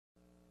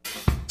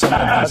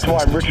That's why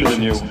I'm richer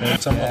than you.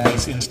 Some of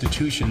these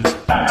institutions.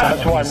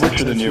 That's why I'm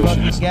richer than you.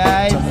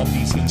 Guys. Some of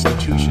these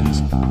institutions.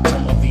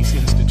 Some of these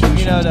institutions.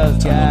 You know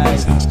those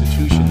guys.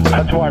 Institutions.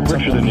 That's why I'm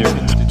richer than you.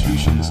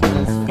 Institutions.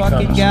 Those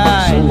fucking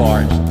guys. So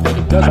large that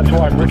it doesn't. That's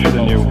why I'm richer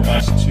than you. For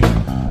us to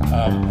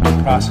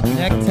prosecute.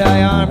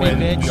 Necktie army, when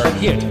bitch. you're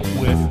hit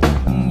with.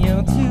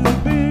 You're too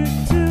big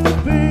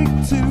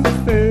to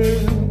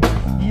fail.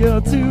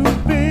 You're too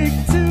big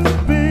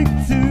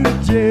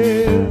to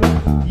jail.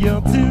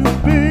 You're too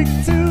big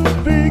to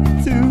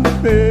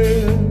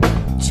fail.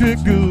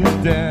 Trickle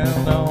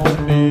down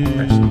on me.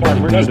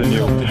 I'm richer than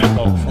you.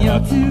 You're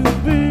too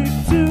big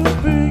to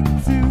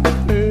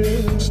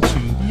fail.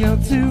 You're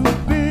too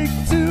big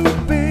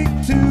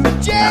to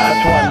jail.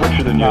 That's why I'm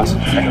richer than you.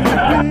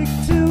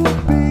 Too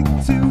big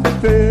to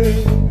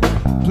fail.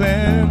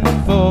 Plan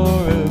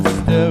for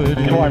austerity.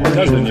 That's why I'm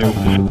richer than you.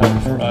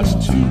 Difficult for us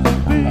to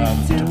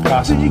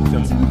prosecute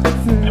them.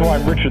 That's why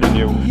I'm richer than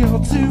you. You're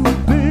too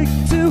big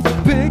to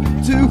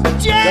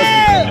jail.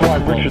 That's why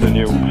I'm richer than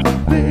you.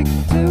 Big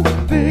to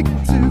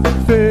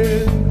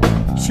fail.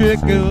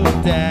 Trickle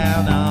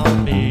down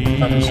on me.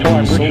 That's why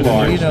I'm richer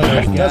than you. You know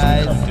It those does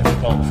guys. become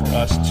difficult for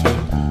us to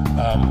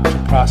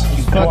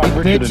prosecute them. That's why Fucking I'm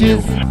richer than you.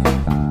 bitches.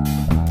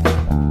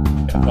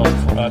 Difficult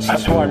for us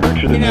That's why I'm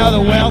richer You than know the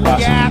you. wealth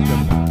prosecute gap.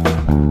 them.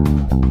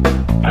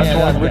 That's Yeah,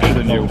 why I'm those richer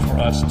than you. For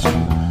us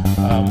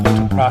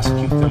to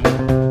prosecute them.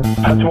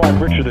 That's why I'm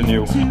richer than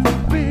you. Too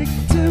big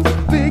to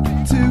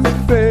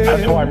fail.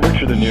 That's why I'm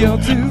richer than you. You're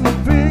too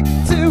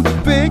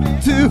big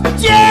to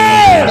That's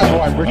jail.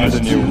 why I'm richer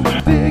than you.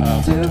 Big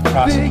to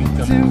prosecute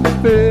to them.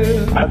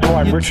 fail. That's why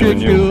I'm You richer than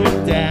you.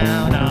 trickle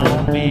down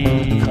on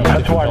me.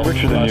 That's why I'm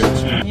richer than you.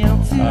 You're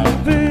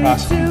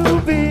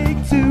too big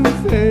to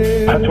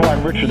fail. That's why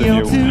I'm richer than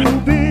You're you. too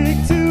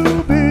big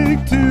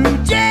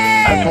to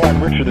jail. That's why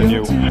I'm richer than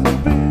you.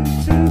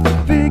 Too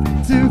big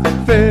to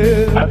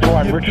fail. That's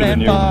why I'm richer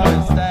than you.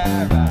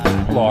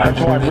 Large. That's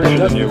why I'm It richer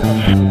does than you. become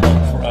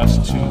difficult for us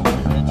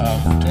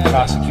to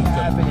prosecute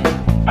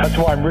them. That's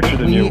why I'm richer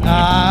than We you.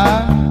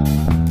 are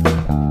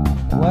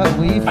what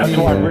we That's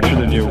why I'm feel. richer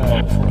than you.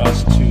 Difficult for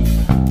us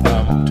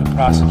to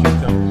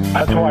prosecute them.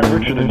 That's why I'm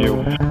richer than you.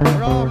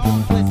 We're all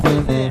complicit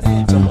in this.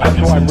 Some of That's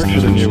these why I'm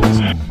richer than you.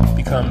 institutions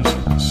becomes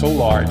so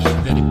large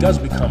that it does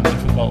become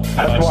difficult for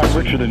That's us why I'm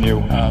richer than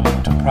you.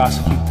 to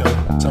prosecute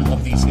them. Some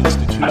of these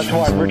institutions That's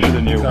why I'm richer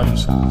than you.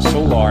 becomes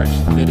so large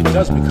that it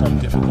does become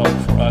difficult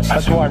for us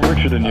That's why I'm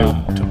richer than you.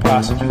 to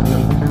prosecute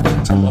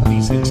them. Some of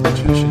these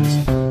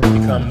institutions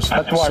becomes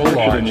That's why so I'm richer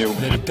large than you.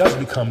 that it does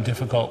become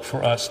difficult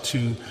for us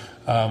to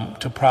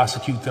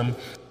prosecute them.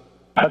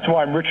 That's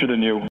why I'm richer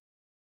than you.